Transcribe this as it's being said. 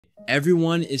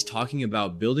everyone is talking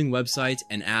about building websites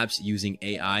and apps using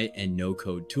AI and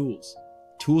no-code tools.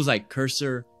 Tools like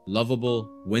Cursor, Lovable,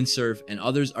 Windsurf, and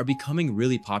others are becoming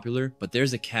really popular, but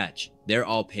there's a catch. They're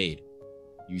all paid.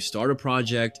 You start a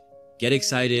project, get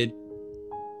excited,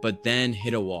 but then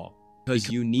hit a wall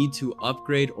because you need to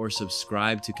upgrade or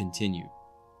subscribe to continue.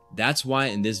 That's why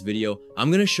in this video, I'm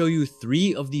going to show you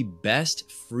 3 of the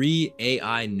best free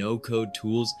AI no-code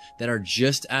tools that are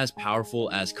just as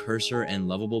powerful as Cursor and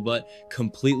Lovable, but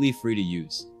completely free to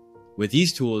use. With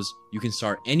these tools, you can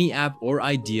start any app or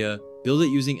idea, build it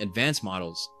using advanced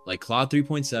models like Claude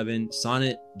 3.7,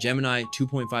 Sonnet, Gemini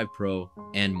 2.5 Pro,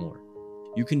 and more.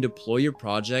 You can deploy your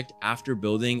project after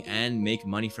building and make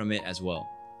money from it as well.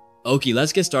 Okay,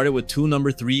 let's get started with tool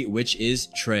number 3, which is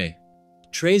Tray.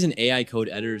 Tray is an AI code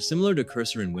editor similar to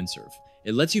Cursor and Windsurf.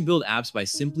 It lets you build apps by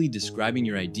simply describing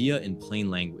your idea in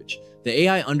plain language. The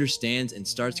AI understands and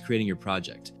starts creating your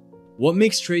project. What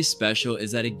makes Tray special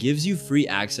is that it gives you free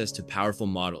access to powerful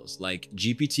models like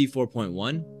GPT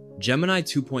 4.1, Gemini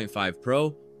 2.5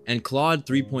 Pro, and Claude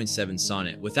 3.7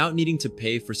 Sonnet without needing to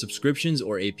pay for subscriptions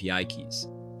or API keys.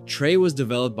 Tray was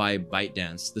developed by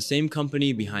ByteDance, the same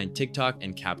company behind TikTok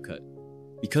and CapCut.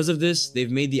 Because of this, they've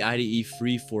made the IDE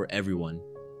free for everyone.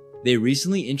 They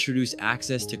recently introduced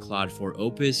access to Claude for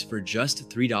Opus for just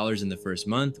 $3 in the first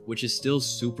month, which is still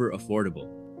super affordable.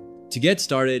 To get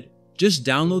started, just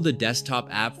download the desktop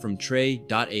app from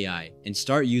tray.ai and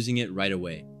start using it right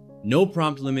away. No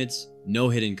prompt limits, no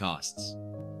hidden costs.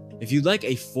 If you'd like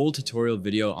a full tutorial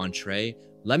video on Tray,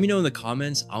 let me know in the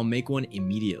comments, I'll make one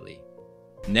immediately.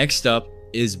 Next up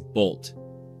is Bolt.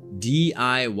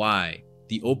 DIY.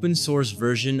 The open source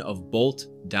version of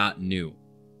Bolt.new.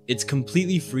 It's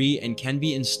completely free and can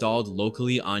be installed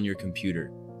locally on your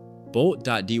computer.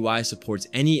 Bolt.dy supports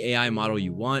any AI model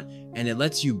you want, and it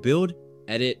lets you build,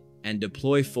 edit, and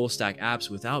deploy full-stack apps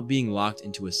without being locked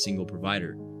into a single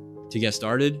provider. To get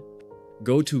started,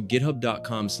 go to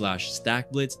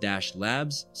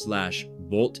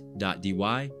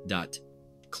github.com/stackblitz-labs/bolt.dy.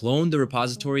 Clone the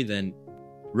repository, then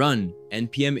run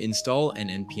npm install and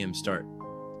npm start.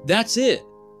 That's it!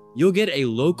 You'll get a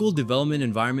local development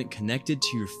environment connected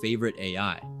to your favorite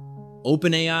AI,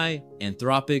 OpenAI,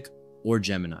 Anthropic, or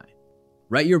Gemini.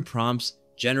 Write your prompts,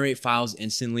 generate files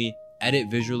instantly, edit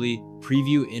visually,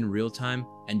 preview in real time,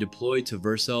 and deploy to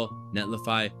Vercel,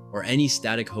 Netlify, or any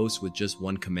static host with just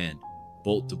one command,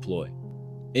 Bolt deploy.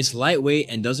 It's lightweight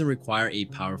and doesn't require a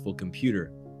powerful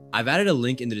computer. I've added a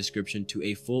link in the description to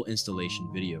a full installation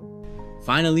video.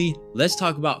 Finally, let's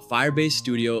talk about Firebase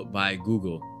Studio by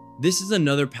Google. This is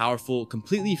another powerful,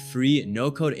 completely free,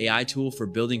 no-code AI tool for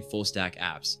building full-stack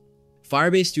apps.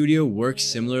 Firebase Studio works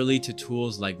similarly to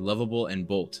tools like Lovable and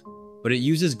Bolt, but it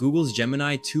uses Google's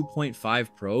Gemini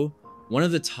 2.5 Pro, one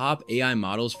of the top AI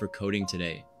models for coding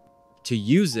today. To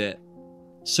use it,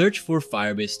 search for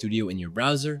Firebase Studio in your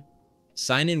browser,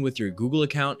 sign in with your Google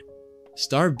account,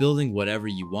 start building whatever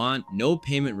you want, no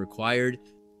payment required.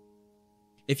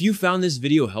 If you found this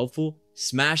video helpful,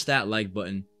 smash that like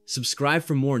button. Subscribe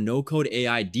for more no-code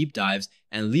AI deep dives,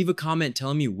 and leave a comment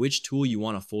telling me which tool you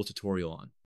want a full tutorial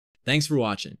on. Thanks for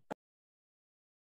watching.